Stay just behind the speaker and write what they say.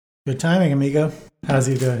Good timing, amigo. How's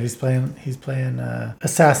he doing? He's playing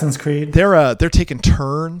Assassin's Creed. They're taking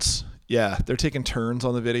turns. Yeah, they're taking turns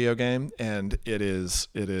on the video game, and it is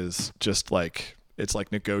just like it's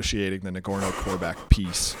like negotiating the Nagorno-Karabakh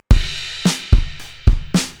peace.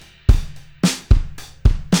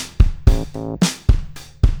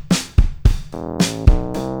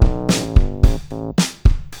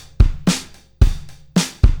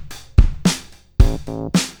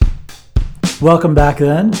 Welcome back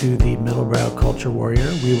then to the Middlebrow Culture Warrior.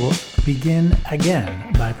 We will begin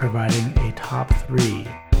again by providing a top three.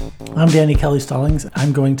 I'm Danny Kelly Stallings.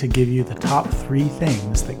 I'm going to give you the top three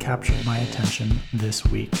things that captured my attention this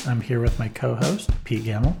week. I'm here with my co-host, Pete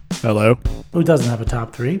Gamble. Hello. Who doesn't have a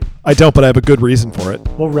top three? I don't, but I have a good reason for it.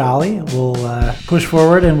 We'll rally, we'll push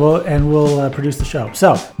forward, and we'll produce the show.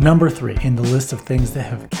 So, number three in the list of things that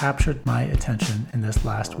have captured my attention in this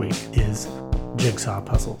last week is jigsaw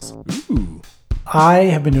puzzles. Ooh. I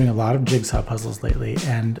have been doing a lot of jigsaw puzzles lately,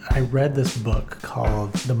 and I read this book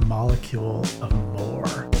called The Molecule of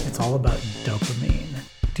More. It's all about dopamine.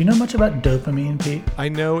 Do you know much about dopamine, Pete? I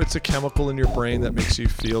know it's a chemical in your brain that makes you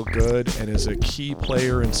feel good and is a key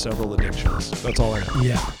player in several addictions. That's all I know.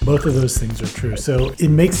 Yeah, both of those things are true. So it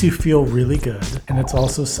makes you feel really good, and it's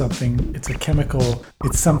also something, it's a chemical,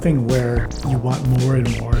 it's something where you want more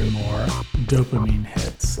and more and more dopamine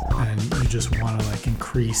hits, and you just want to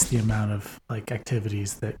increase the amount of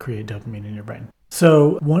activities that create dopamine in your brain.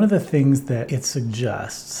 So one of the things that it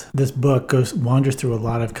suggests, this book wanders through a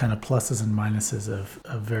lot of kind of pluses and minuses of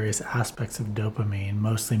various aspects of dopamine,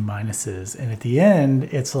 mostly minuses. And at the end,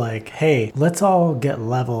 it's like, hey, let's all get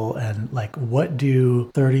level and what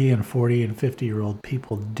do 30 and 40 and 50-year-old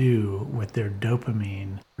people do with their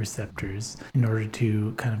dopamine receptors in order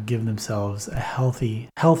to kind of give themselves a healthy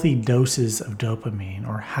doses of dopamine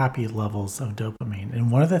or happy levels of dopamine.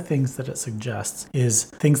 And one of the things that it suggests is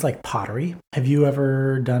things like pottery. Have you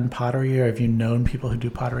ever done pottery, or have you known people who do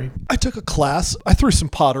pottery? I took a class. I threw some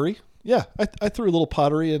pottery. Yeah, I threw a little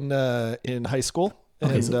pottery in high school.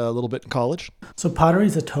 And a little bit in college. So pottery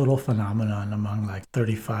is a total phenomenon among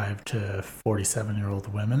 35 to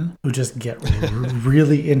 47-year-old women who just get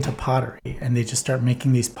really into pottery, and they just start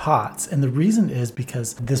making these pots. And the reason is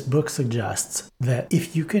because this book suggests that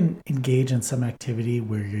if you can engage in some activity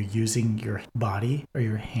where you're using your body or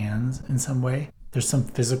your hands in some way, there's some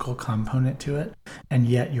physical component to it, and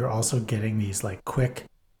yet you're also getting these quick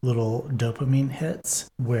little dopamine hits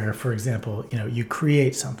where, for example, you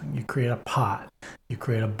create something, you create a pot, you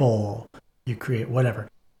create a bowl, you create whatever.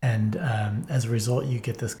 And as a result, you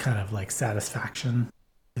get this kind of satisfaction,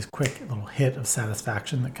 this quick little hit of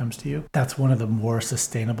satisfaction that comes to you. That's one of the more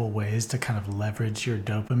sustainable ways to kind of leverage your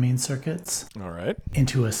dopamine circuits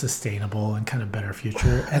into a sustainable and kind of better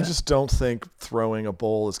future. And I just don't think throwing a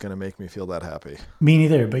bowl is going to make me feel that happy. Me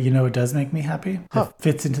neither, but it does make me happy. It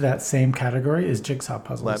fits into that same category as jigsaw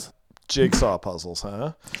puzzles. Jigsaw puzzles,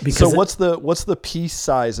 huh? So what's the piece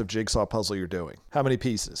size of jigsaw puzzle you're doing? How many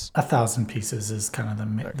pieces? 1,000 pieces is kind of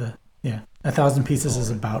the 1,000 pieces is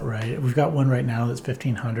about right. We've got one right now that's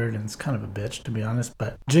 1,500, and it's kind of a bitch, to be honest.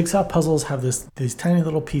 But jigsaw puzzles have these tiny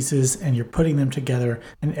little pieces, and you're putting them together,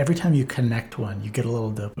 and every time you connect one, you get a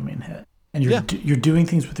little dopamine hit. And you're doing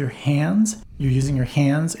things with your hands. You're using your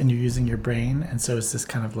hands, and you're using your brain, and so it's this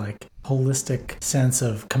kind of holistic sense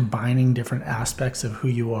of combining different aspects of who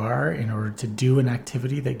you are in order to do an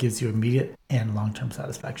activity that gives you immediate and long-term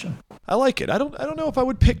satisfaction. I like it. I don't know if I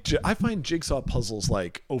would pick. I find jigsaw puzzles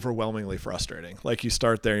overwhelmingly frustrating. You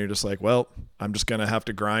start there and you're just well, I'm just gonna have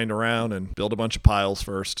to grind around and build a bunch of piles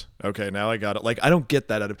first. Okay, now I got it. I don't get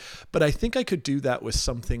that out of. But I think I could do that with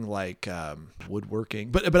something like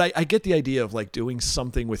woodworking. But I get the idea of doing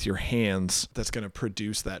something with your hands that's gonna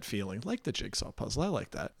produce that feeling, like the jigsaw puzzle. I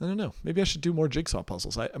like that. I don't know. Maybe I should do more jigsaw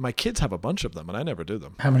puzzles. My kids have a bunch of them, and I never do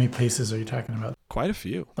them. How many pieces are you talking about? Quite a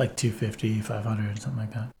few. 250, 500, something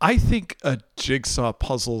like that. I think a jigsaw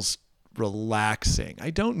puzzle's relaxing. I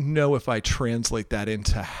don't know if I translate that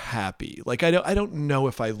into happy. I don't know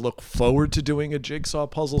if I look forward to doing a jigsaw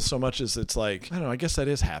puzzle so much as it's I don't know, I guess that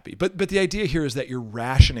is happy. But the idea here is that you're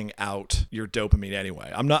rationing out your dopamine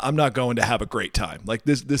anyway. I'm not going to have a great time.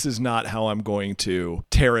 This is not how I'm going to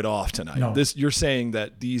tear it off tonight. No. You're saying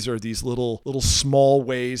that these are these little small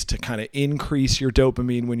ways to kind of increase your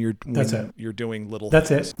dopamine when you're doing little things.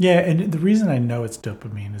 That's it. Yeah, and the reason I know it's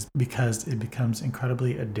dopamine is because it becomes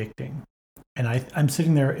incredibly addicting. And I'm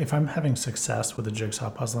sitting there, if I'm having success with a jigsaw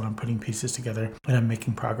puzzle and I'm putting pieces together and I'm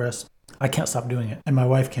making progress, I can't stop doing it. And my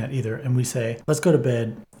wife can't either. And we say, let's go to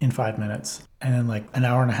bed in 5 minutes. And then an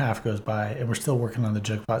hour and a half goes by and we're still working on the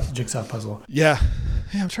jigsaw puzzle. Yeah.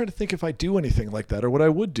 Yeah, I'm trying to think if I do anything like that or what I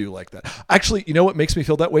would do like that. Actually, you know what makes me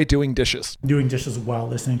feel that way? Doing dishes. Doing dishes while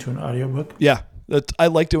listening to an audiobook? Yeah. I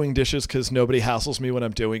like doing dishes because nobody hassles me when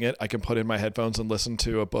I'm doing it. I can put in my headphones and listen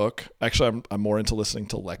to a book. Actually, I'm more into listening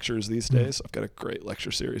to lectures these days. I've got a great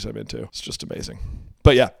lecture series I'm into. It's just amazing.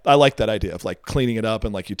 But yeah, I like that idea of like cleaning it up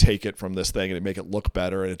and like you take it from this thing and it make it look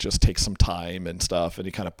better and it just takes some time and stuff and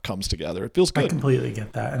it kind of comes together. It feels good. I completely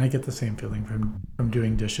get that. And I get the same feeling from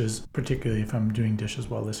doing dishes, particularly if I'm doing dishes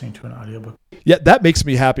while listening to an audiobook. Yeah, that makes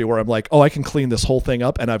me happy where I'm like, oh, I can clean this whole thing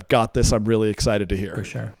up and I've got this. I'm really excited to hear. For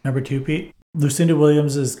sure. Number 2, Pete. Lucinda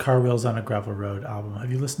Williams' Car Wheels on a Gravel Road album.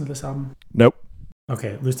 Have you listened to this album? Nope.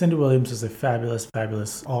 Okay. Lucinda Williams is a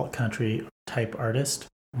fabulous alt-country type artist.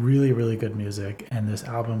 Really, really good music. And this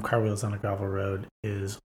album, Car Wheels on a Gravel Road,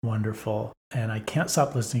 is wonderful. And I can't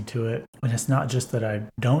stop listening to it. And it's not just that I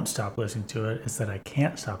don't stop listening to it, it's that I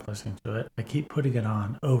can't stop listening to it. I keep putting it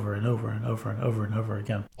on over and over and over and over and over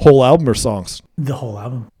again. Whole album or songs? The whole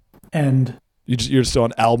album. And you're still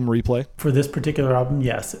on album replay? For this particular album,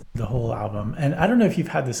 yes, the whole album. And I don't know if you've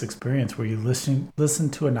had this experience where you listen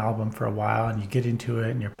to an album for a while and you get into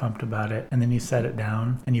it and you're pumped about it, and then you set it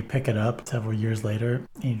down and you pick it up several years later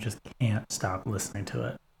and you just can't stop listening to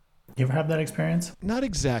it. You ever have that experience? Not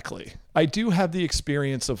exactly. I do have the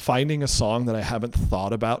experience of finding a song that I haven't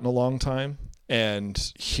thought about in a long time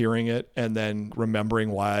and hearing it and then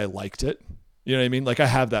remembering why I liked it. You know what I mean? Like I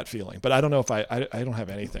have that feeling, but I don't know if I don't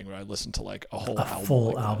have anything where I listen to like a whole album. Full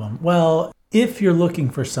like album. Well, if you're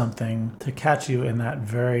looking for something to catch you in that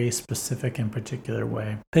very specific and particular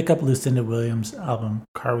way, pick up Lucinda Williams' album,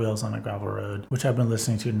 Car Wheels on a Gravel Road, which I've been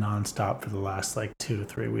listening to nonstop for the last like 2 to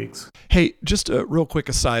 3 weeks. Hey, just a real quick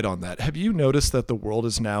aside on that. Have you noticed that the world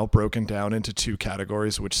is now broken down into 2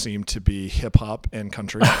 categories, which seem to be hip hop and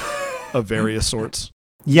country of various sorts?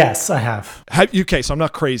 Yes, I have. Okay, so I'm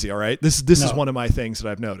not crazy, all right? This is one of my things that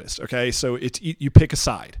I've noticed, okay? So it's you pick a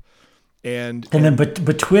side. And then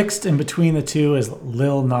betwixt and between the two is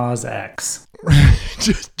Lil Nas X.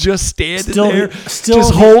 just standing still, there, still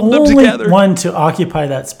just holding them together. One to occupy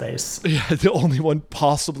that space. Yeah, the only one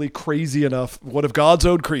possibly crazy enough, one of God's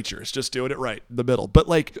own creatures, just doing it right in the middle. But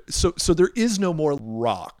like, so there is no more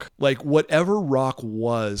rock. Like whatever rock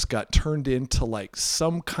was got turned into like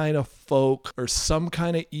some kind of folk or some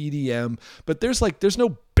kind of EDM. But there's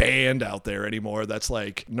no band out there anymore that's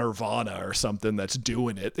like Nirvana or something that's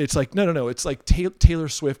doing it. It's like, no. It's like Taylor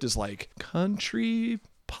Swift is like country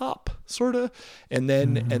pop sort of, and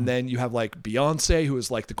then you have like Beyonce, who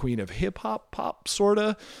is like the queen of hip hop pop sort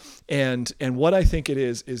of, and what I think it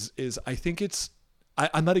is I think it's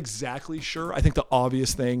I'm not exactly sure. I think the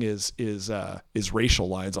obvious thing is racial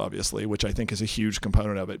lines, obviously, which I think is a huge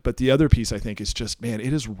component of it. But the other piece I think is just, man,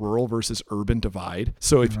 it is rural versus urban divide.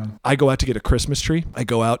 So if I go out to get a Christmas tree, I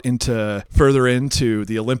go out further into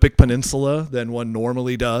the Olympic Peninsula than one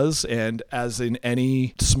normally does. And as in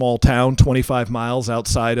any small town, 25 miles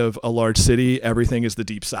outside of a large city, everything is the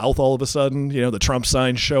deep South all of a sudden. You know, the Trump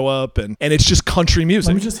signs show up and it's just country music.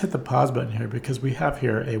 Let me just hit the pause button here because we have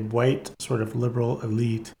here a white sort of liberal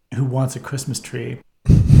elite who wants a Christmas tree.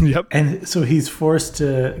 Yep. And so he's forced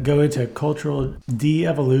to go into cultural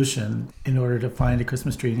de-evolution in order to find a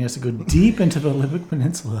Christmas tree. And he has to go deep into the Olympic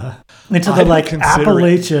Peninsula, into the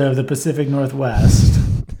Appalachia of the Pacific Northwest.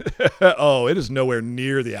 Oh, it is nowhere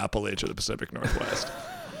near the Appalachia of the Pacific Northwest.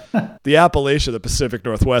 The Appalachia of the Pacific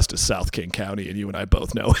Northwest is South King County, and you and I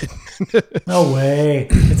both know it. No way.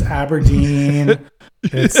 It's Aberdeen.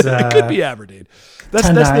 It could be Aberdeen. That's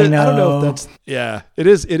the, I don't know if that's, yeah, it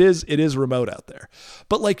is remote out there.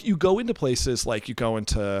 But like you go into places like you go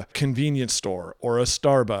into a convenience store or a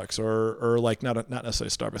Starbucks or like not necessarily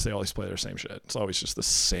Starbucks. They always play their same shit. It's always just the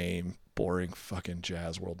same boring fucking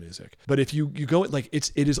jazz world music. But if you go like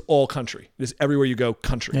it is all country. It is everywhere you go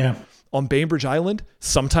country. Yeah. On Bainbridge Island,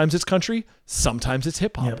 sometimes it's country, sometimes it's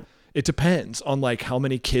hip hop. Yep. It depends on like how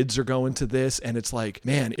many kids are going to this. And it's like,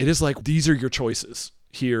 man, it is like, these are your choices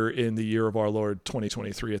here in the year of our Lord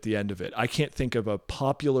 2023 at the end of it. I can't think of a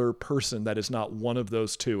popular person that is not one of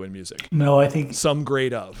those two in music. No, I think some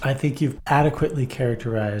grade of. I think you've adequately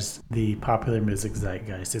characterized the popular music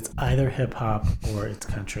zeitgeist. It's either hip hop or it's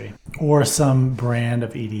country or some brand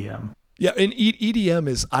of EDM. Yeah, and EDM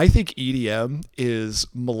is, I think EDM is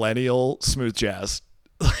millennial smooth jazz.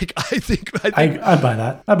 Like I think I buy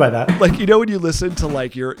that. Like, you know, when you listen to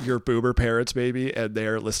like your boomer parents maybe, and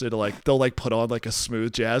they're listening to like, they'll like put on like a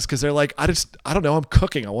smooth jazz because they're like, I don't know, I'm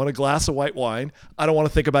cooking. I want a glass of white wine. I don't want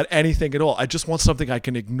to think about anything at all. I just want something I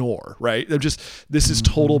can ignore, right? This is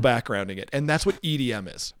total backgrounding it. And that's what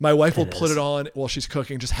EDM is. My wife will put it on while she's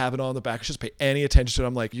cooking, just have it on in the back. She doesn't pay any attention to it.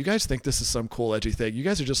 I'm like, you guys think this is some cool edgy thing? You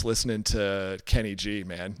guys are just listening to Kenny G,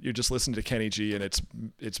 man. You're just listening to Kenny G and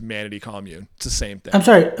it's Manatee Commune. It's the same thing. I'm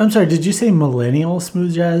sorry. Did you say millennial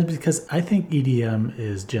smooth jazz? Because I think EDM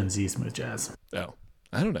is Gen Z smooth jazz. Oh,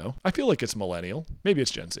 I don't know. I feel like it's millennial. Maybe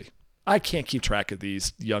it's Gen Z. I can't keep track of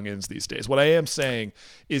these youngins these days. What I am saying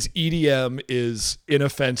is EDM is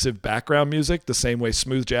inoffensive background music the same way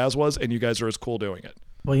smooth jazz was, and you guys are as cool doing it.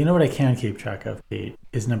 Well, you know what I can keep track of, Pete,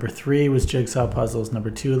 is number 3 was Jigsaw Puzzles,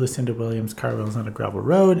 number 2, Lucinda Williams, Cartwheels on a Gravel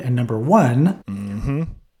Road, and number 1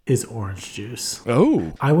 is orange juice.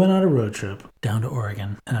 Oh. I went on a road trip down to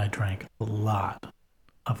Oregon, and I drank a lot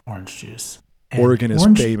of orange juice. And Oregon is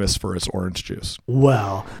famous for its orange juice.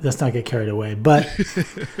 Well, let's not get carried away, but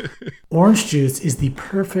orange juice is the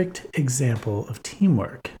perfect example of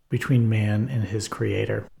teamwork between man and his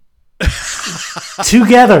creator.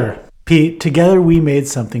 Together, Pete, together we made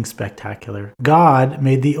something spectacular. God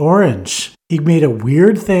made the orange. He made a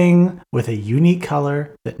weird thing with a unique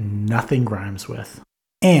color that nothing rhymes with.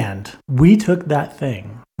 And we took that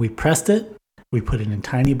thing, we pressed it, we put it in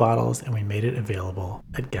tiny bottles, and we made it available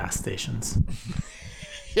at gas stations.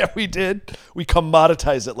 Yeah, we did. We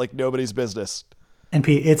commoditized it like nobody's business. And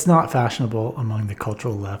Pete, it's not fashionable among the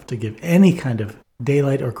cultural left to give any kind of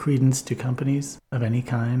daylight or credence to companies of any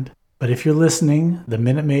kind. But if you're listening, the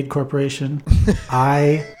Minute Maid Corporation,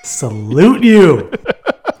 I salute you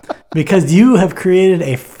because you have created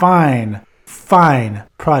a fine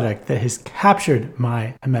product that has captured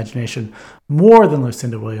my imagination more than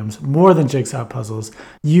Lucinda Williams, more than Jigsaw Puzzles.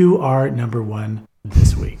 You are number 1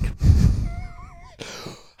 this week.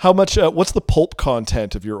 How much, what's the pulp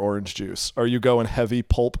content of your orange juice? Are you going heavy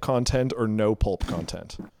pulp content or no pulp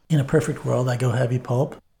content? In a perfect world, I go heavy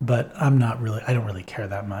pulp, but I don't really care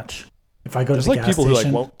that much. If I go There's to the like gas people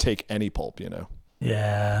station, who like won't take any pulp, you know?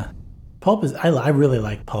 Yeah. Pulp is, I really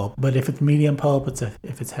like pulp, but if it's medium pulp,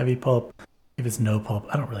 if it's heavy pulp, if it's no pulp,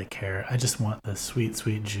 I don't really care. I just want the sweet,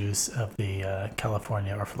 sweet juice of the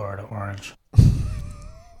California or Florida orange.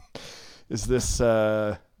 Is this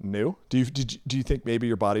new? Do you think maybe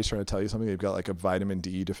your body's trying to tell you something? You've got like a vitamin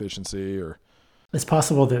D deficiency, or? It's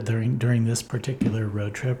possible that during this particular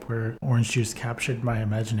road trip where orange juice captured my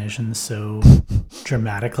imagination so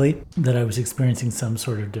dramatically that I was experiencing some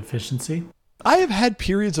sort of deficiency. I have had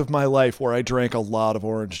periods of my life where I drank a lot of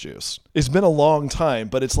orange juice. It's been a long time,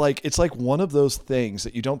 but it's like one of those things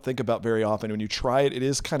that you don't think about very often. When you try it, it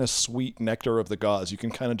is kind of sweet nectar of the gods. You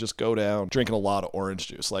can kind of just go down drinking a lot of orange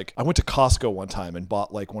juice. Like I went to Costco one time and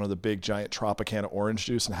bought like one of the big giant Tropicana orange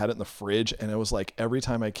juice and had it in the fridge. And it was like every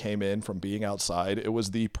time I came in from being outside, it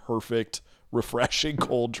was the perfect refreshing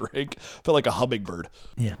cold drink. Felt like a hummingbird.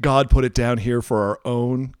 Yeah. God put it down here for our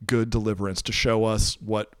own good deliverance to show us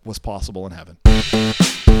what was possible in heaven.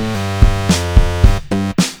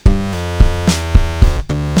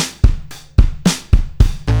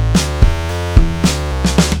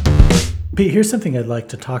 Pete, here's something I'd like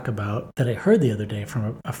to talk about that I heard the other day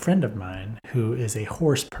from a friend of mine who is a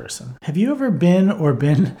horse person. Have you ever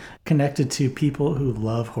been connected to people who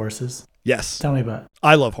love horses? Yes. Tell me about it.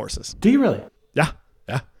 I love horses. Do you really? Yeah.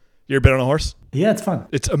 You ever been on a horse? Yeah, it's fun.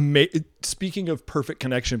 It's amazing. Speaking of perfect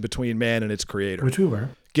connection between man and its creator. Which we were.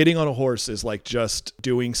 Getting on a horse is like just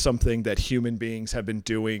doing something that human beings have been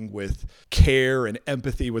doing with care and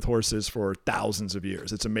empathy with horses for thousands of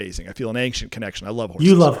years. It's amazing. I feel an ancient connection. I love horses.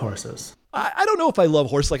 You love horses. I don't know if I love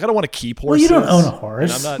horses. Like I don't want to keep horses. Well, you don't own a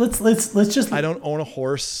horse. I'm not, let's just. I don't own a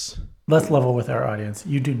horse. Let's level with our audience.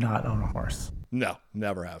 You do not own a horse. No,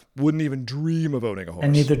 never have. Wouldn't even dream of owning a horse.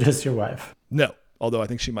 And neither does your wife. No. Although I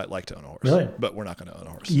think she might like to own a horse. Really? But we're not going to own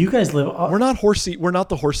a horse. You guys live... We're not horsey. We're not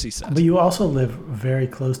the horsey set. But you also live very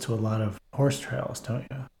close to a lot of horse trails, don't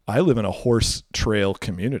you? I live in a horse trail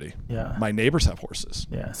community. Yeah. My neighbors have horses.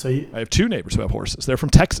 Yeah. I have 2 neighbors who have horses. They're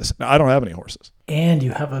from Texas. Now, I don't have any horses. And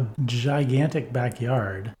you have a gigantic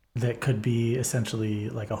backyard that could be essentially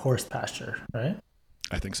like a horse pasture, right?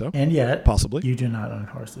 I think so. And yet... Possibly. You do not own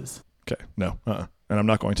horses. Okay. No. And I'm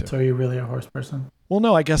not going to. So are you really a horse person? Well,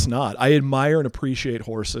 no, I guess not. I admire and appreciate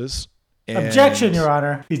horses. Objection, Your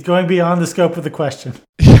Honor. He's going beyond the scope of the question.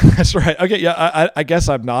 That's right. Okay, yeah, I guess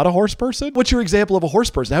I'm not a horse person. What's your example of a horse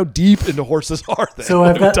person? How deep into horses are they? So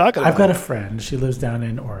I've got a friend. She lives down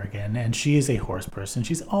in Oregon, and she is a horse person.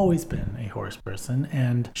 She's always been a horse person,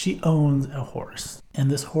 and she owns a horse. And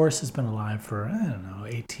this horse has been alive for, I don't know,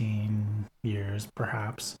 18 years,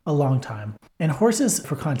 perhaps, a long time. And horses,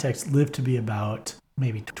 for context, live to be about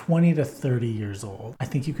maybe 20 to 30 years old. I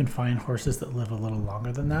think you can find horses that live a little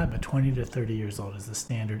longer than that, but 20 to 30 years old is the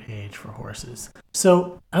standard age for horses.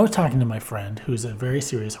 So I was talking to my friend who's a very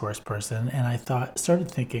serious horse person, and I started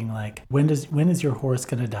thinking, like, when is your horse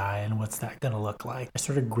going to die, and what's that going to look like? I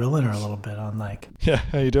started grilling her a little bit on, like, yeah,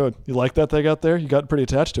 how you doing? You like that thing out there? You got pretty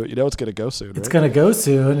attached to it. You know it's going to go soon, right? It's going to go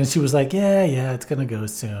soon. And she was like, yeah, it's going to go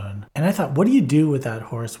soon. And I thought, what do you do with that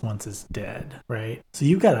horse once it's dead, right? So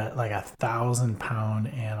you've got a 1,000-pound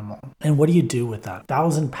animal. And what do you do with that?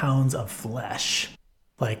 1,000 pounds of flesh.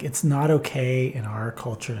 Like, it's not okay in our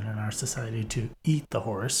culture and in our society to eat the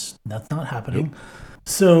horse. That's not happening. Nope.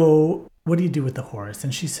 So what do you do with the horse?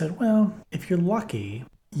 And she said, well, if you're lucky,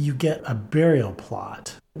 you get a burial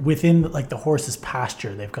plot. Within the horse's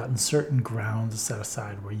pasture, they've gotten certain grounds set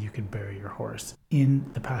aside where you can bury your horse in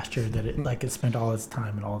the pasture that it spent all its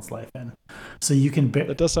time and all its life in. So you can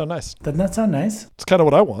That does sound nice. Doesn't that sound nice? It's kind of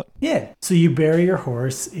what I want. Yeah. So you bury your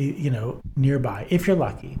horse, nearby, if you're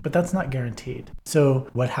lucky, but that's not guaranteed. So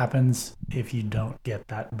what happens if you don't get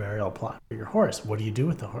that burial plot for your horse? What do you do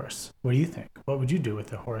with the horse? What do you think? What would you do with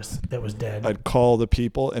the horse that was dead? I'd call the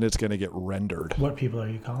people, and it's going to get rendered. What people are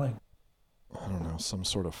you calling? I don't know, some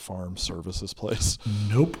sort of farm services place.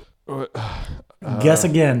 Nope. Guess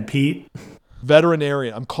again, Pete.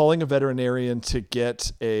 Veterinarian. I'm calling a veterinarian to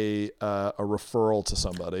get a referral to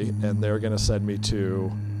somebody, and they're going to send me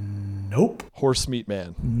to... Nope. Horse Meat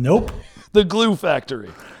Man. Nope. The glue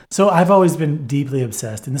factory. So I've always been deeply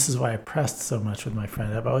obsessed, and this is why I pressed so much with my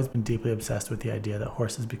friend. I've always been deeply obsessed with the idea that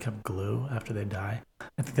horses become glue after they die.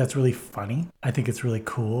 I think that's really funny. I think it's really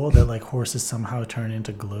cool that horses somehow turn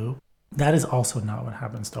into glue. That is also not what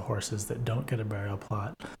happens to horses that don't get a burial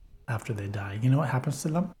plot after they die. You know what happens to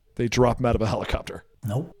them? They drop them out of a helicopter.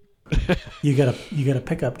 Nope. You get a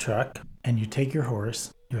pickup truck, and you take your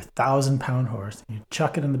horse, your 1,000-pound horse, and you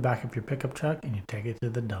chuck it in the back of your pickup truck, and you take it to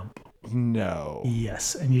the dump. No.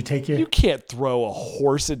 Yes, and you take You can't throw a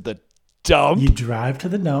horse in the dump. You drive to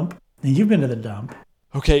the dump, and you've been to the dump.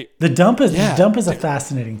 Okay. The dump is a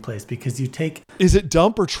fascinating place because you take... Is it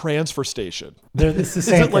dump or transfer station? It's the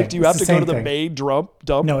same thing. Do you have to go to the main dump?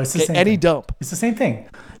 No, it's the same any thing. Dump. It's the same thing.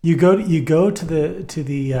 You go to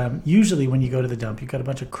the usually when you go to the dump, you've got a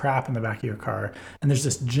bunch of crap in the back of your car, and there's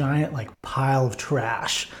this giant pile of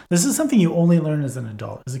trash. This is something you only learn as an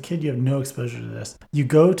adult. As a kid, you have no exposure to this. You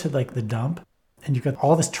go to the dump, and you've got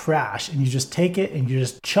all this trash, and you just take it and you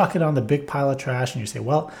just chuck it on the big pile of trash, and you say,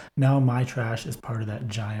 well, now my trash is part of that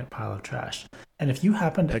giant pile of trash. And if you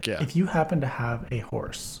happen to have a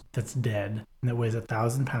horse that's dead and that weighs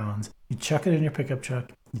 1,000 pounds, you chuck it in your pickup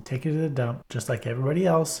truck, you take it to the dump, just like everybody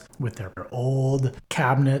else, with their old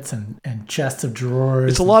cabinets and chests of drawers.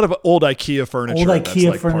 It's a lot of old IKEA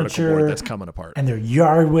furniture. Furniture board that's coming apart. And their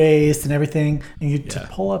yard waste and everything. And you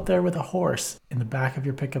pull up there with a horse in the back of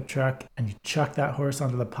your pickup truck, and you chuck that horse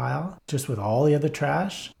onto the pile, just with all the other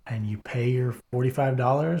trash, and you pay your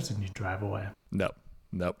 $45 and you drive away.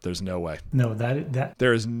 Nope, there's no way. No, that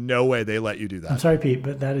there is no way they let you do that. I'm sorry, Pete,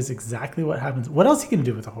 but that is exactly what happens. What else are you going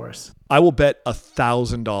to do with a horse? I will bet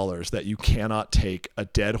 $1,000 that you cannot take a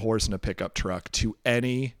dead horse in a pickup truck to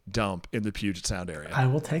any dump in the Puget Sound area. I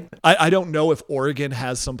will take that. I don't know if Oregon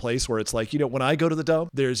has some place where it's when I go to the dump,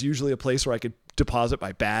 there's usually a place where I could deposit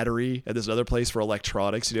my battery, and there's another place for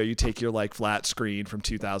electronics. You take your flat screen from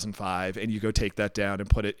 2005 and you go take that down and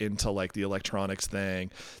put it into the electronics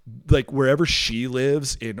thing. Wherever she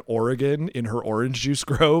lives in Oregon, in her orange juice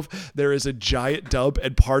grove, there is a giant dump,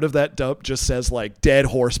 and part of that dump just says dead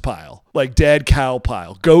horse pile, dead cow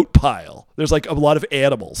pile, goat pile. There's a lot of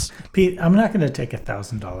animals. Pete, I'm not going to take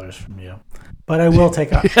 $1,000 from you, but I will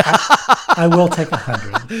take I will take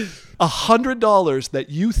 $100. $100 that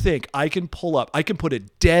you think I can pull up. I can put a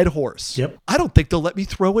dead horse. Yep. I don't think they'll let me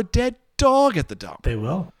throw a dead dog at the dump. They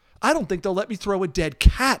will. I don't think they'll let me throw a dead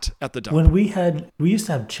cat at the dump. When we used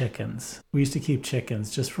to have chickens. We used to keep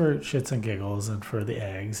chickens just for shits and giggles and for the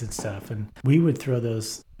eggs and stuff. And we would throw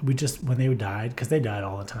those. When they died, because they died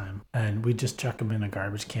all the time, and we'd just chuck them in a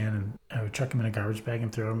garbage can, and I would chuck them in a garbage bag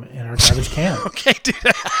and throw them in our garbage can. Okay, dude.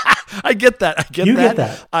 I get that. You get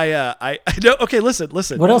that. I know. Okay, listen.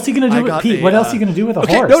 What else are you going to do with Pete? What else are you going to do with a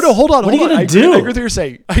horse? No, hold on. What are you going to do? I agree with what you're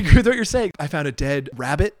saying. I agree with what you're saying. I found a dead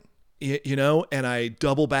rabbit and I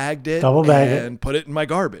double bagged it and put it in my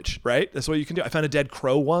garbage, right? That's what you can do. I found a dead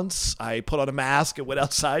crow once. I put on a mask and went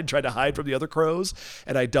outside, tried to hide from the other crows,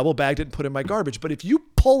 and I double bagged it and put it in my garbage. But if you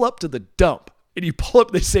pull up to the dump and you pull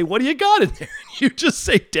up, they say, what do you got in there? And you just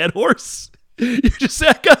say dead horse. You just say,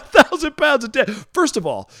 I got 1,000 pounds of dead. First of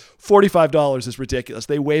all, $45 is ridiculous.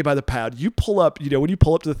 They weigh by the pound. You pull up, when you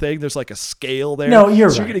pull up to the thing, there's like a scale there. No, you're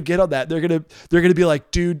right. You're gonna get on that. They're gonna be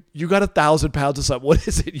like, dude, you got 1,000 pounds of something. What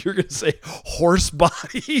is it? You're gonna say horse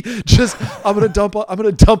body. I'm gonna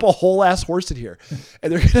dump a whole ass horse in here,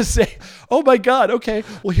 and they're gonna say, oh my god, okay,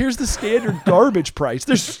 well here's the standard garbage price.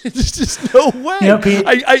 There's just no way. Pete,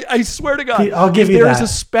 I swear to God, Pete, I'll give you that. There is a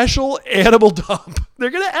special animal dump.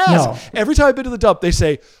 They're gonna ask. No. Every time I've been to the dump, they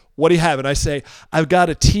say, what do you have? And I say, I've got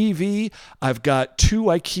a TV. I've got 2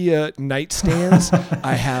 IKEA nightstands.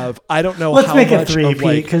 I don't know Let's how make much it 3, of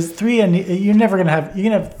Pete, because 3, and you're going to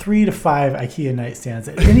have 3 to 5 IKEA nightstands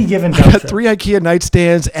at any given dump. I got 3 IKEA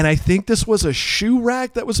nightstands, and I think this was a shoe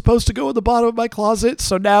rack that was supposed to go at the bottom of my closet.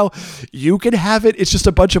 So now you can have it. It's just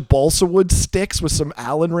a bunch of balsa wood sticks with some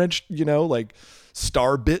Allen wrench, like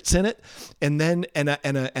star bits in it, and then and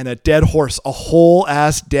a dead horse, a whole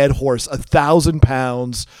ass dead horse, 1,000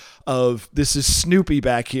 pounds of, this is Snoopy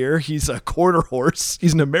back here. He's a quarter horse.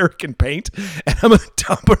 He's an American paint, and I'm gonna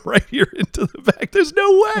dump him right here into the back. There's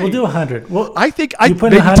no way. We'll do 100. Well, I think you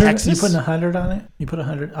put 100. Texas? You put 100 on it. You put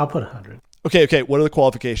 100. I'll put 100. Okay. What are the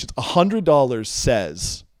qualifications? $100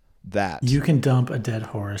 says that you can dump a dead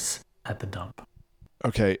horse at the dump.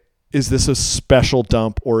 Okay. Is this a special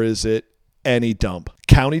dump or is it any dump?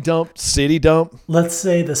 County dump, city dump? Let's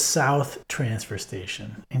say the South Transfer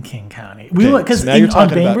Station in King County. Because on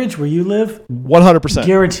Bainbridge, where you live, 100%.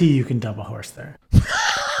 Guarantee you can dump a horse there.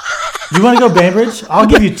 You want to go Bainbridge? I'll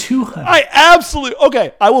give you 200.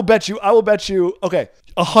 I will bet you. Okay,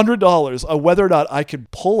 $100 on whether or not I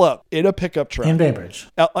could pull up in a pickup truck in Bainbridge,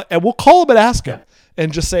 and we'll call him and ask him.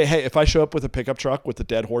 And just say, hey, if I show up with a pickup truck with a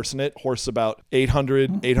dead horse in it, horse about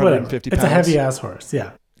 850 pounds. It's a heavy ass horse.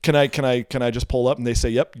 Yeah. Can I just pull up and they say,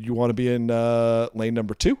 yep, you want to be in lane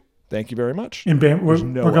number 2? Thank you very much. We're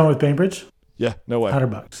going with Bainbridge? Yeah, no way.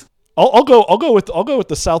 $100. I'll go with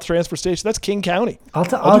the South Transfer Station. That's King County.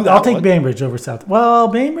 I'll take Bainbridge over South. Well,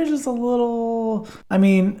 Bainbridge is a little. I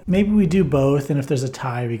mean, maybe we do both, and if there's a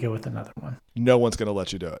tie, we go with another one. No one's gonna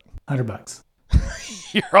let you do it. $100.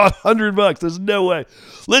 You're on $100. There's no way.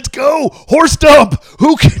 Let's go horse dump.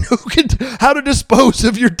 Who can? How to dispose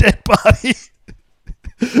of your dead body?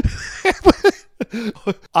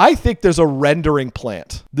 I think there's a rendering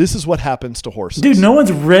plant. This is what happens to horses. Dude, no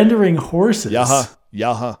one's rendering horses.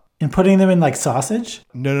 Yaha. And putting them in like sausage?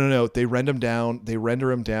 No. They render them down. They render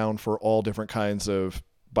them down for all different kinds of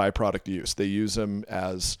byproduct use. They use them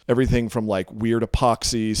as everything from like weird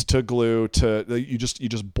epoxies to glue to you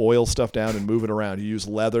just boil stuff down and move it around. You use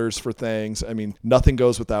leathers for things. I mean, nothing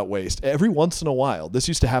goes without waste. Every once in a while, this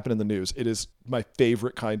used to happen in the news. It is my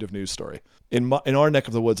favorite kind of news story. In our neck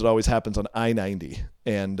of the woods, it always happens on I-90,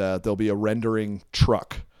 and there'll be a rendering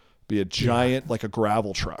truck. Be a giant, like a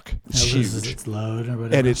gravel truck. It's huge. Its load or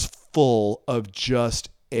whatever. And it's full of just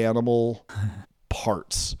animal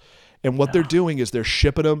parts. And what they're doing is they're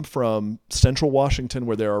shipping them from central Washington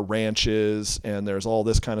where there are ranches and there's all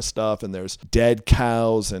this kind of stuff and there's dead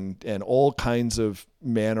cows and all kinds of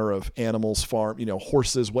manner of animals,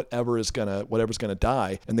 horses, whatever's gonna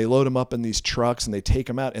die. And they load them up in these trucks and they take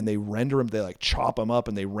them out and they render them. They like chop them up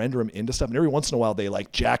and they render them into stuff. And every once in a while they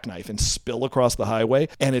like jackknife and spill across the highway.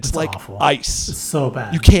 And it's like awful. Ice. It's so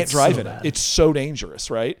bad. You can't drive in it. It's so dangerous,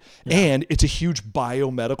 right? Yeah. And it's a huge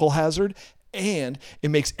biomedical hazard. And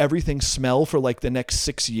it makes everything smell for like the next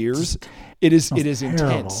 6 years. It is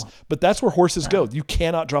intense. But that's where horses go. You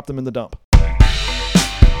cannot drop them in the dump.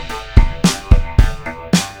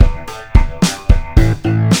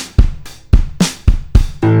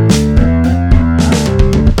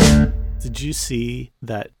 Did you see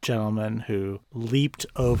that gentleman who leaped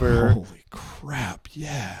over? Holy crap!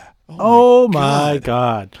 Yeah. Oh my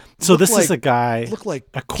God! So this is a guy. Looked like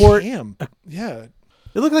a court. Yeah.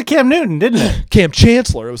 It looked like Cam Newton, didn't it? Cam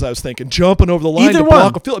Chancellor, I was thinking, jumping over the line to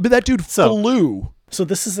block a field. I mean, that dude flew. So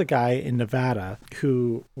this is a guy in Nevada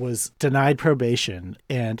who was denied probation,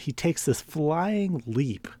 and he takes this flying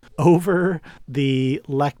leap over the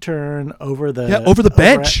lectern, over the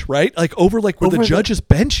bench, right? Like where the judge's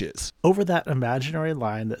bench is. Over that imaginary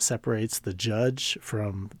line that separates the judge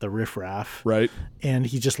from the riffraff. Right. And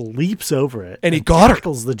he just leaps over it. And he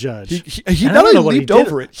tackles the judge. He not only leaped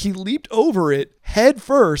over it, he leaped over it head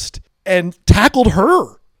first and tackled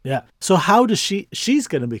her. Yeah. So how does she's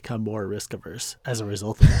going to become more risk averse as a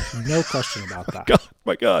result of that. No question about that.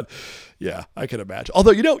 My God. Yeah, I can imagine.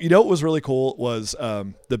 Although, what was really cool was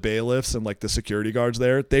the bailiffs and like the security guards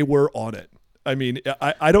there, they were on it. I mean,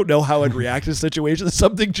 I don't know how I'd react to a situation.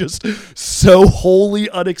 Something just so wholly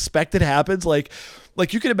unexpected happens. Like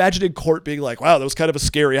you can imagine in court being like, wow, that was kind of a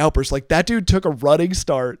scary outburst. Like that dude took a running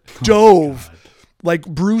start, dove, like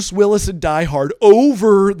Bruce Willis and Die Hard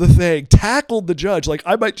over the thing, tackled the judge. Like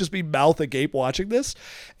I might just be mouth agape watching this.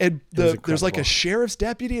 And there's like a sheriff's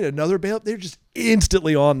deputy and another bailiff. They're just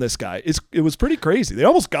instantly on this guy. It was pretty crazy. They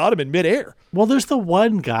almost got him in midair. Well, there's the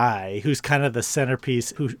one guy who's kind of the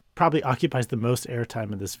centerpiece, who probably occupies the most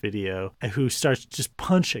airtime in this video, and who starts just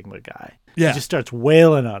punching the guy. Yeah. He just starts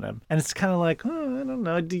wailing on him. And it's kind of like, I don't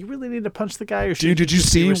know. Do you really need to punch the guy? Or dude, did you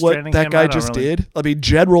see what that guy just did? I mean,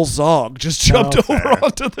 General Zog just jumped over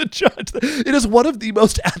onto the judge. It is one of the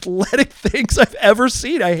most athletic things I've ever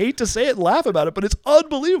seen. I hate to say it and laugh about it, but it's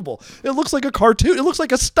unbelievable. It looks like a cartoon. It looks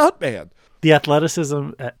like a stuntman. The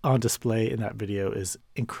athleticism on display in that video is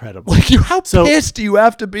incredible. Like, how pissed do you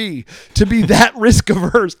have to be that risk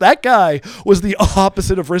averse? That guy was the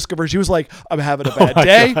opposite of risk averse. He was like, I'm having a bad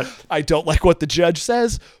day. God. I don't like what the judge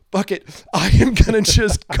says. Fuck it. I am going to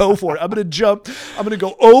just go for it. I'm going to jump. I'm going to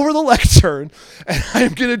go over the lectern. And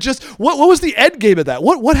I'm going to just, what was the end game of that?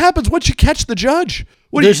 What happens once you catch the judge?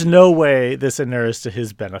 There's no way this inures to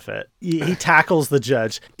his benefit. He tackles the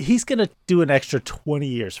judge. He's going to do an extra 20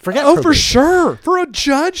 years. Forget probation. For sure. For a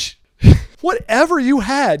judge, whatever you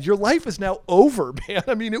had, your life is now over, man.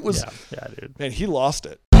 I mean, it was, yeah, dude. Man, he lost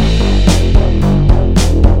it.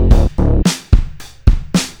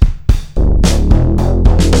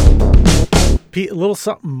 Pete, a little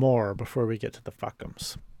something more before we get to the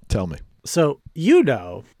fuckums. Tell me. So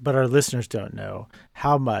but our listeners don't know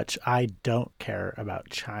how much I don't care about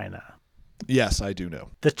China. Yes, I do know.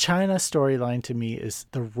 The China storyline to me is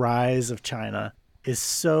the rise of China is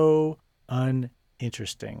so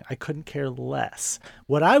uninteresting. I couldn't care less.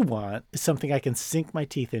 What I want is something I can sink my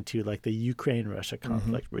teeth into, like the Ukraine-Russia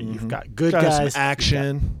conflict, where you've got good guys. Some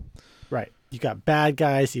action. Right. You got bad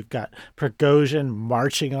guys. You've got Prigozhin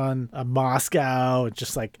marching on Moscow, and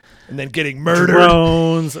just like, and then getting murdered.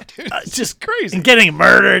 Drones, just crazy, and getting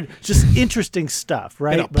murdered. Just interesting stuff,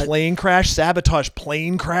 right? And a plane crash, sabotage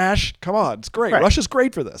plane crash. Come on, it's great. Right. Russia's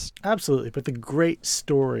great for this. Absolutely, but the great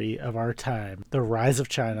story of our time, the rise of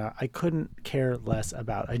China, I couldn't care less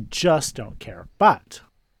about. I just don't care. But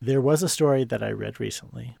there was a story that I read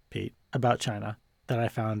recently, Pete, about China that I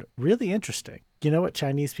found really interesting. You know what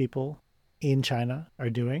Chinese people in China are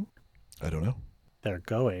doing? I don't know. They're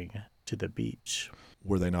going to the beach.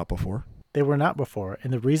 Were they not before? They were not before.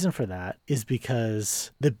 And the reason for that is because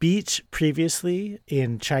the beach previously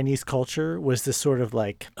in Chinese culture was this sort of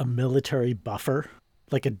like a military buffer,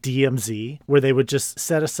 like a DMZ, where they would just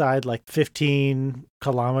set aside like 15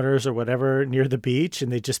 kilometers or whatever near the beach.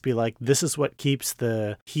 And they'd just be like, this is what keeps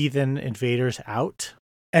the heathen invaders out.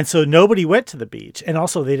 And so nobody went to the beach. And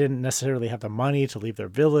also they didn't necessarily have the money to leave their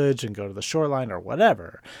village and go to the shoreline or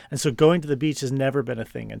whatever. And so going to the beach has never been a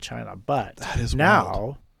thing in China. But that is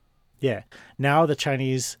now, wild. Now the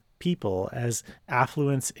Chinese people, as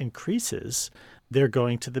affluence increases, they're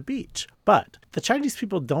going to the beach. But the Chinese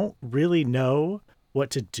people don't really know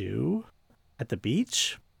what to do at the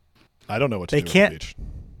beach. I don't know what to do at the beach.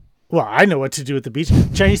 Well, I know what to do at the beach.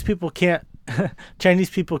 Chinese people can't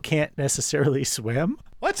necessarily swim.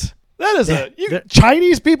 What? That is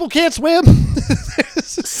Chinese people can't swim?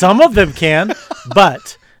 Some of them can,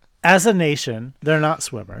 but as a nation, they're not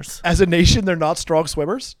swimmers. As a nation, they're not strong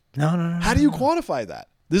swimmers? No. How do you quantify that?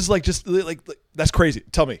 This is like just like that's crazy.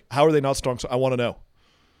 Tell me, how are they not strong? I want to know.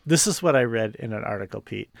 This is what I read in an article,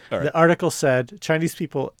 Pete. Right. The article said Chinese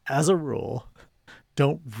people, as a rule,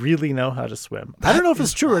 don't really know how to swim. I don't know if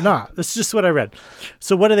it's true or not. That's just what I read.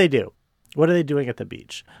 So what do they do? What are they doing at the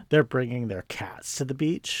beach? They're bringing their cats to the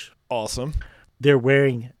beach. Awesome. They're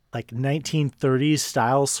wearing like 1930s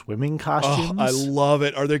style swimming costumes. Oh, I love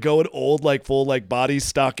it. Are they going old, like full, like body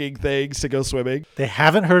stocking things to go swimming? They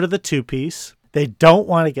haven't heard of the two-piece. They don't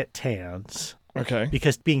want to get tans. Okay.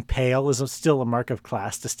 Because being pale is still a mark of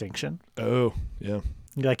class distinction. Oh, yeah.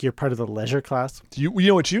 Like you're part of the leisure class. You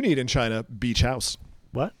know what you need in China? Beach house.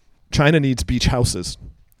 What? China needs beach houses.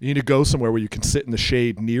 You need to go somewhere where you can sit in the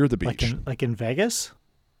shade near the beach. Like in Vegas?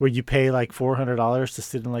 Where you pay like $400 to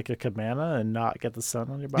sit in like a cabana and not get the sun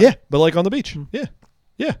on your body? Yeah, but like on the beach. Yeah.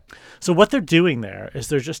 Yeah. So what they're doing there is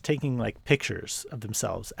they're just taking like pictures of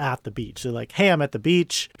themselves at the beach. They're like, hey, I'm at the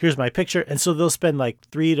beach. Here's my picture. And so they'll spend like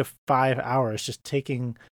 3 to 5 hours just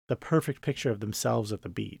taking the perfect picture of themselves at the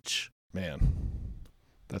beach. Man.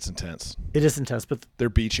 That's intense. It is intense, but They're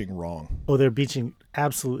beaching wrong. they're beaching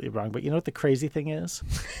absolutely wrong. But you know what the crazy thing is?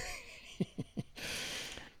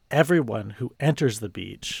 Everyone who enters the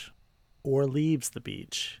beach or leaves the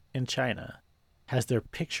beach in China has their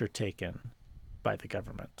picture taken by the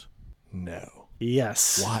government. No.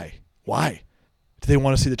 Yes. Why? Do they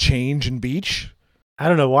want to see the change in beach? I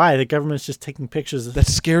don't know why. The government's just taking pictures. That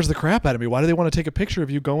scares the crap out of me. Why do they want to take a picture of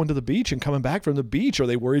you going to the beach and coming back from the beach? Are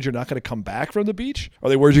they worried you're not going to come back from the beach? Are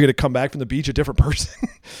they worried you're going to come back from the beach a different person?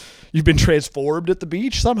 You've been transformed at the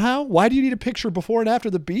beach somehow? Why do you need a picture before and after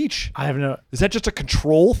the beach? Is that just a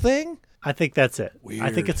control thing? I think that's it. Weird.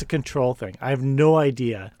 I think it's a control thing. I have no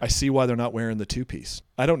idea. I see why they're not wearing the two-piece.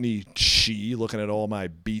 I don't need she looking at all my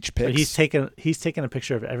beach pics. But he's taken a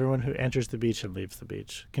picture of everyone who enters the beach and leaves the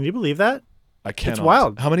beach. Can you believe that? I cannot. It's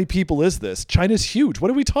wild. How many people is this? China's huge.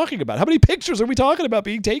 What are we talking about? How many pictures are we talking about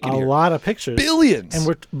being taken here? A lot of pictures. Billions.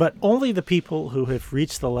 But only the people who have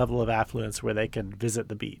reached the level of affluence where they can visit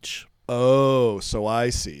the beach. Oh, so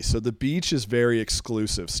I see. So the beach is very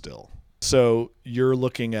exclusive still. So you're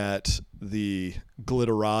looking at the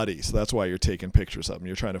glitterati. So that's why you're taking pictures of them.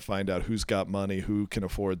 You're trying to find out who's got money, who can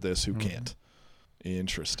afford this, who can't.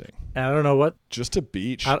 Interesting. And I don't know what. Just a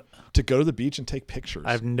beach. To go to the beach and take pictures.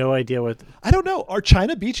 I have no idea what. I don't know. Are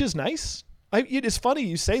China beaches nice? It is funny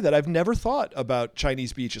you say that. I've never thought about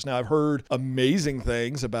Chinese beaches. Now, I've heard amazing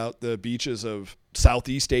things about the beaches of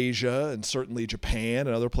Southeast Asia and certainly Japan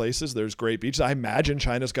and other places. There's great beaches. I imagine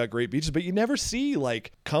China's got great beaches, but you never see,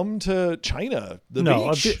 like, come to China, the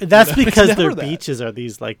beach. That's because their beaches are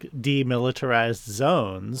these, like, demilitarized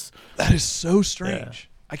zones. That is so strange.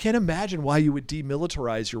 Yeah. I can't imagine why you would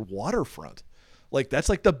demilitarize your waterfront. Like, that's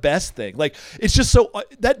like the best thing. Like, it's just so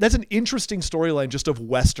that's an interesting storyline just of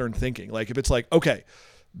Western thinking. Like, if it's like, okay,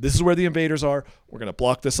 this is where the invaders are. We're going to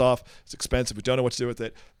block this off. It's expensive. We don't know what to do with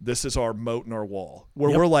it. This is our moat and our wall.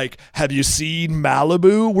 Where we're like, have you seen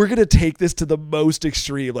Malibu? We're going to take this to the most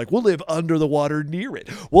extreme. Like, we'll live under the water near it.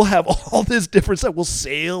 We'll have all this different stuff. We'll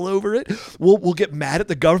sail over it. We'll get mad at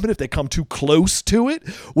the government if they come too close to it.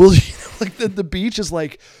 Like the beach is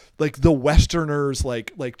like the Westerners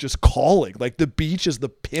like just calling. Like, the beach is the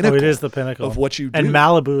pinnacle. It is the pinnacle of what you do. And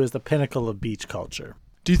Malibu is the pinnacle of beach culture.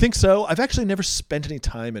 Do you think so? I've actually never spent any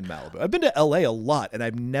time in Malibu. I've been to LA a lot, and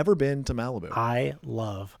I've never been to Malibu. I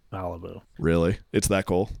love Malibu. Really? It's that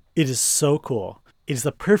cool? It is so cool. It is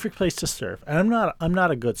the perfect place to surf. And I'm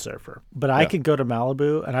not a good surfer, but I could go to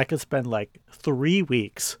Malibu and I could spend like 3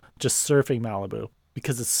 weeks just surfing Malibu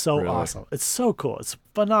because it's so awesome. It's so cool. It's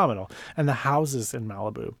phenomenal. And the houses in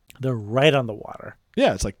Malibu, they're right on the water.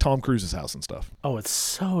 Yeah, it's like Tom Cruise's house and stuff. Oh, it's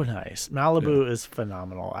so nice. Malibu is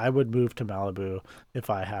phenomenal. I would move to Malibu if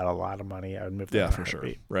I had a lot of money. I would move there. Yeah, for sure.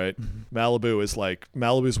 Right. Mm-hmm.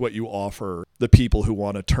 Malibu is what you offer the people who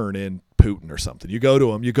want to turn in Putin or something. You go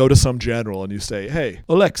to him, you go to some general and you say, hey,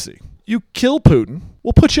 Alexei, you kill Putin,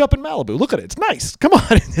 we'll put you up in Malibu. Look at it. It's nice. Come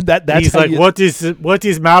on. He's like, what is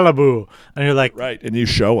Malibu? And you're like, right. And you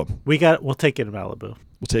show him. We'll take you to Malibu.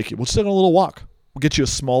 We'll take you. We'll just take a little walk. We'll get you a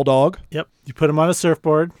small dog. Yep. You put him on a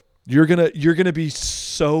surfboard. You're gonna be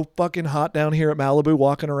so fucking hot down here at Malibu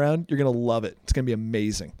walking around. You're gonna love it. It's gonna be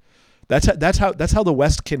amazing. That's how the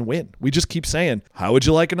West can win. We just keep saying, how would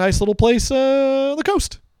you like a nice little place on the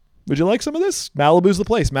coast? Would you like some of this? Malibu's the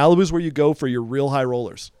place. Malibu's where you go for your real high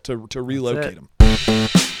rollers to relocate them.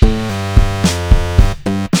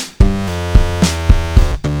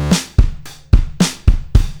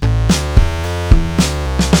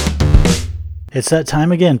 It's that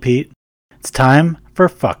time again, Pete. It's time for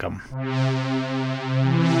Fuck 'em.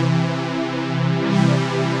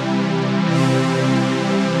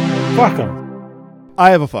 Fuck 'em.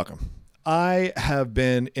 I have a fuck 'em. I have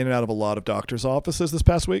been in and out of a lot of doctor's offices this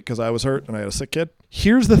past week because I was hurt and I had a sick kid.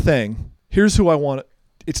 Here's the thing. Here's who I want.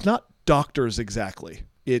 It's not doctors exactly.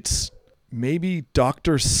 It's maybe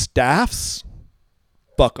doctor staffs.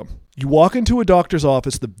 Fuck 'em. You walk into a doctor's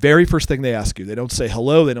office, the very first thing they ask you, they don't say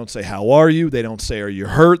hello, they don't say how are you, they don't say are you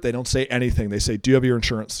hurt, they don't say anything. They say, do you have your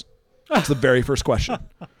insurance? That's the very first question.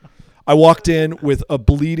 I walked in with a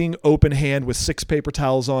bleeding open hand with 6 paper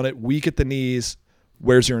towels on it, weak at the knees.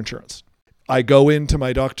 Where's your insurance? I go into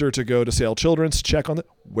my doctor to go to Sale Children's, check on it.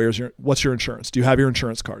 What's your insurance? Do you have your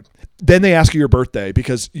insurance card? Then they ask you your birthday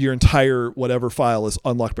because your entire whatever file is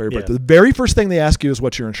unlocked by your birthday. The very first thing they ask you is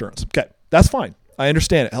what's your insurance? Okay, that's fine. I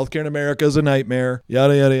understand it. Healthcare in America is a nightmare.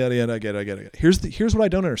 Yada, yada, yada, yada. I get it. Here's what I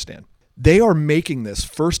don't understand. They are making this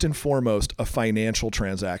first and foremost a financial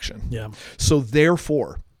transaction. Yeah. So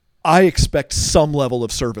therefore, I expect some level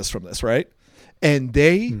of service from this, right? And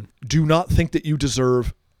they do not think that you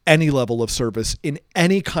deserve any level of service in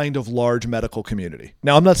any kind of large medical community.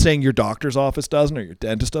 Now, I'm not saying your doctor's office doesn't or your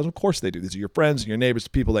dentist doesn't. Of course they do. These are your friends and your neighbors,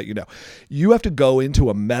 people that you know. You have to go into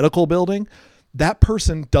a medical building. That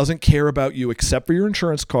person doesn't care about you except for your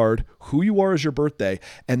insurance card, who you are as your birthday,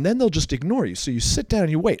 and then they'll just ignore you. So you sit down and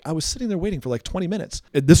you wait. I was sitting there waiting for like 20 minutes.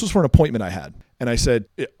 This was for an appointment I had. And I said,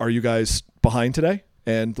 are you guys behind today?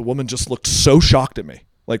 And the woman just looked so shocked at me.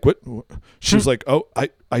 Like, what? She was like, oh,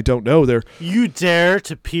 I don't know. You dare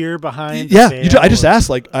to peer behind? Yeah, you do. I just asked.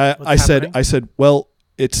 Like, I said, well,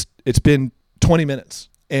 it's been 20 minutes.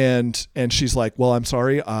 And she's like, well, I'm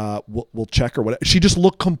sorry. We'll check or whatever. She just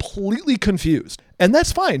looked completely confused. And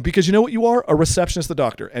that's fine because you know what you are? A receptionist, the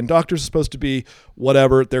doctor. And doctors are supposed to be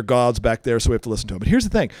whatever. They're gods back there, so we have to listen to them. But here's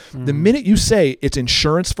the thing. The minute you say it's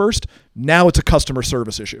insurance first, now it's a customer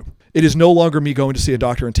service issue. It is no longer me going to see a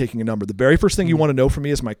doctor and taking a number. The very first thing you want to know from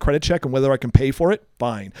me is my credit check and whether I can pay for it.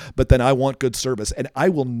 Fine. But then I want good service. And I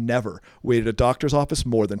will never wait at a doctor's office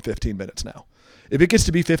more than 15 minutes now. If it gets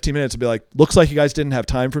to be 15 minutes, I'll be like, looks like you guys didn't have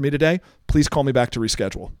time for me today. Please call me back to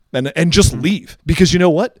reschedule and just leave. Because you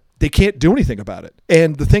know what? They can't do anything about it.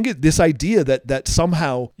 And the thing is, this idea that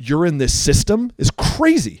somehow you're in this system is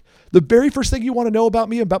crazy. The very first thing you want to know about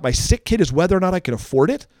me, about my sick kid, is whether or not I can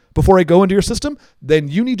afford it before I go into your system. Then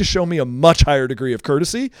you need to show me a much higher degree of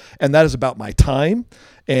courtesy. And that is about my time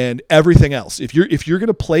and everything else. If you're going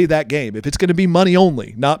to play that game, if it's going to be money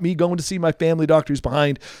only, not me going to see my family doctor who's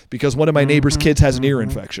behind because one of my neighbor's kids has an ear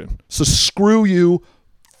infection. So screw you,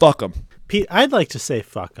 fuck them. Pete, I'd like to say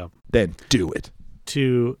fuck them. Then do it.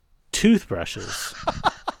 To toothbrushes.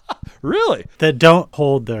 Really? That don't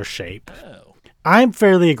hold their shape. Oh. I'm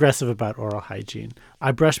fairly aggressive about oral hygiene.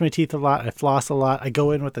 I brush my teeth a lot. I floss a lot. I go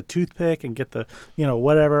in with a toothpick and get the,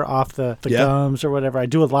 whatever off the gums or whatever. I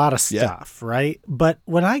do a lot of stuff, right? But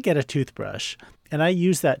when I get a toothbrush and I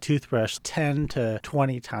use that toothbrush 10 to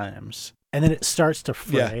 20 times and then it starts to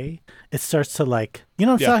fray, it starts to like, you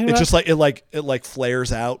know what I'm talking about? It's just like, it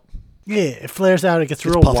flares out. Yeah, it flares out. It gets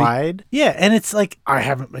real puffy. wide. Yeah, and it's like, I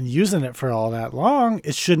haven't been using it for all that long.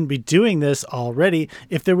 It shouldn't be doing this already.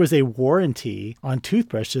 If there was a warranty on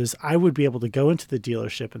toothbrushes, I would be able to go into the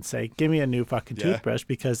dealership and say, give me a new fucking toothbrush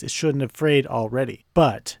because it shouldn't have frayed already.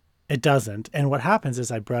 But it doesn't. And what happens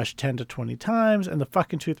is I brush 10 to 20 times and the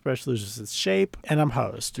fucking toothbrush loses its shape and I'm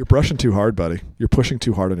hosed. You're brushing too hard, buddy. You're pushing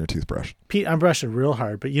too hard on your toothbrush. Pete, I'm brushing real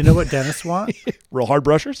hard. But you know what dentists want? Real hard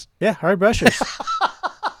brushers? Yeah, hard brushers.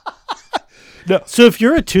 No. So if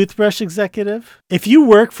you're a toothbrush executive, if you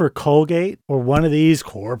work for Colgate or one of these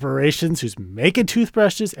corporations who's making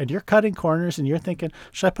toothbrushes and you're cutting corners and you're thinking,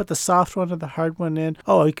 should I put the soft one or the hard one in?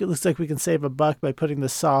 Oh, it looks like we can save $1 by putting the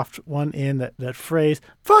soft one in that frays.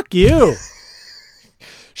 Fuck you.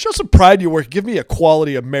 Show some pride in your work. Give me a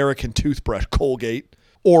quality American toothbrush, Colgate,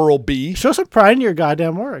 Oral-B. Show some pride in your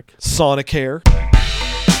goddamn work. Sonicare.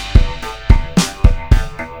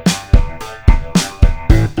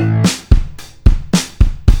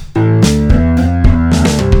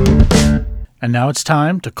 And now it's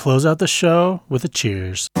time to close out the show with a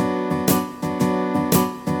cheers.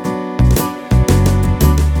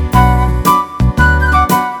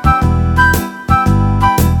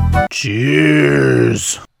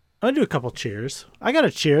 Cheers. I'm going to do a couple cheers. I got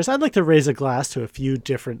a cheers. I'd like to raise a glass to a few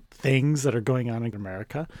different things that are going on in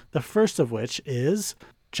America. The first of which is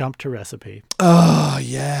jump to recipe. Oh,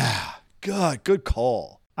 yeah. God, good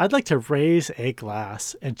call. I'd like to raise a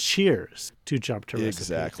glass and cheers to jump to recipe.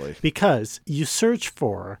 Exactly. Because you search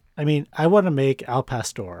for, I want to make al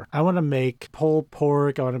pastor. I want to make pulled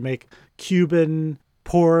pork. I want to make Cuban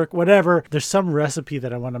pork, whatever. There's some recipe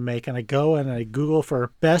that I want to make and I go and I Google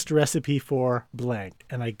for best recipe for blank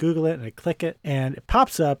and I Google it and I click it and it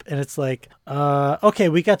pops up and it's like, okay,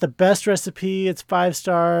 we got the best recipe. It's 5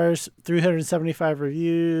 stars, 375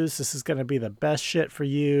 reviews. This is going to be the best shit for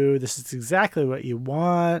you. This is exactly what you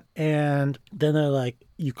want. And then they're like,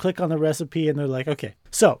 you click on the recipe and they're like, okay,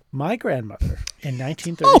 so my grandmother in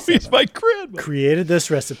 1937 he's my grandmother. Created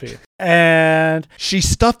this recipe. And she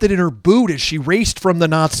stuffed it in her boot as she raced from the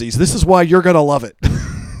Nazis. This is why you're going to love it.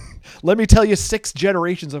 Let me tell you 6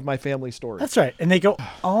 generations of my family story. That's right. And they go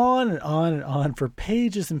on and on and on for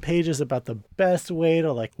pages and pages about the best way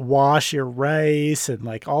to like wash your rice and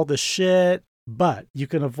like all the shit. But you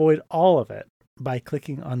can avoid all of it by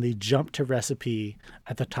clicking on the jump to recipe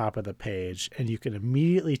at the top of the page. And you can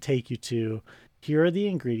immediately take you to, here are the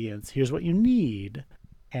ingredients, here's what you need,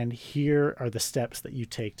 and here are the steps that you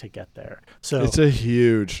take to get there. So it's a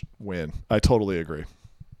huge win. I totally agree.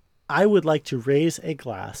 I would like to raise a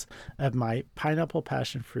glass of my pineapple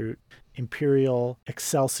passion fruit Imperial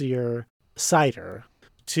Excelsior cider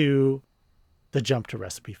to the jump to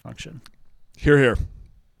recipe function. Here, here.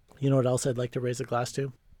 You know what else I'd like to raise a glass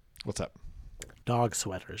to? What's that? Dog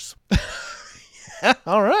sweaters.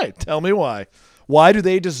 All right. Tell me why. Why do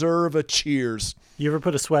they deserve a cheers? You ever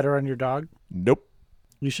put a sweater on your dog? Nope.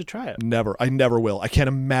 You should try it. Never. I never will. I can't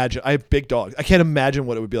imagine. I have big dogs. I can't imagine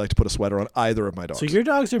what it would be like to put a sweater on either of my dogs. So your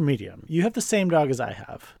dogs are medium. You have the same dog as I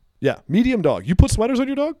have. Yeah. Medium dog. You put sweaters on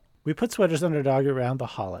your dog? We put sweaters on our dog around the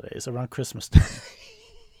holidays, around Christmas time.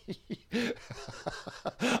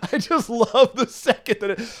 I just love the second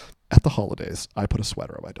that at the holidays, I put a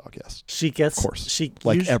sweater on my dog, yes. She gets, of course,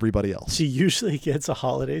 like everybody else. She usually gets a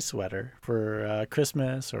holiday sweater for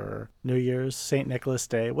Christmas or New Year's, St. Nicholas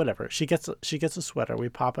Day, whatever. She gets a sweater. We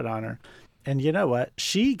pop it on her. And you know what?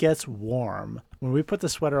 She gets warm. When we put the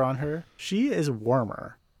sweater on her, she is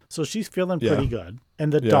warmer. So she's feeling pretty good.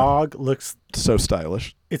 And the dog looks so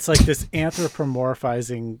stylish. It's like this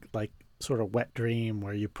anthropomorphizing, like, sort of wet dream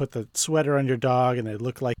where you put the sweater on your dog and they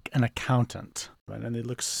look like an accountant. And they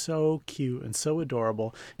look so cute and so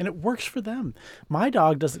adorable. And it works for them. My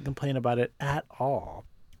dog doesn't complain about it at all.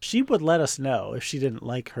 She would let us know if she didn't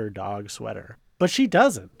like her dog sweater. But she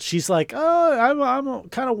doesn't. She's like, oh, I'm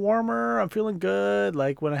kind of warmer. I'm feeling good.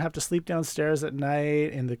 Like when I have to sleep downstairs at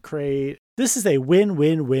night in the crate. This is a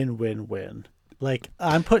win-win-win-win-win. Like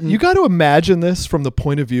I'm putting... You got to imagine this from the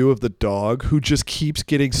point of view of the dog who just keeps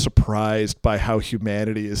getting surprised by how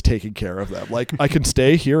humanity is taking care of them. Like I can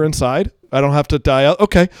stay here inside. I don't have to die out.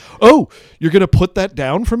 Okay. Oh, you're going to put that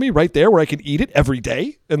down for me right there where I can eat it every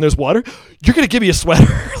day and there's water? You're going to give me a sweater?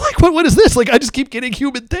 Like, what is this? Like, I just keep getting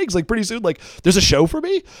human things. Like, pretty soon, like, there's a show for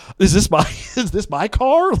me? Is this my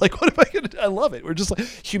car? Like, what am I going to do? I love it. We're just like,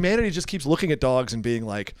 humanity just keeps looking at dogs and being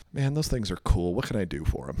like, man, those things are cool. What can I do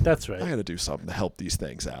for them? That's right. I got to do something to help these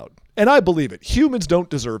things out. And I believe it. Humans don't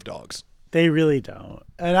deserve dogs. They really don't.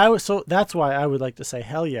 And so that's why I would like to say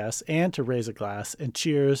hell yes and to raise a glass and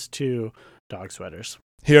cheers to dog sweaters.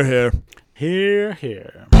 Hear, hear. Hear,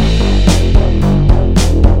 hear.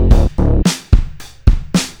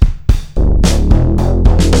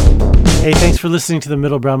 Hey, thanks for listening to the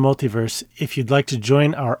Middlebrow Multiverse. If you'd like to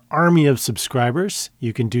join our army of subscribers,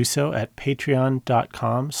 you can do so at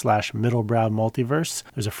patreon.com/middlebrowmultiverse.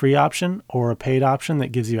 There's a free option or a paid option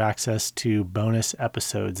that gives you access to bonus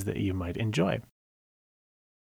episodes that you might enjoy.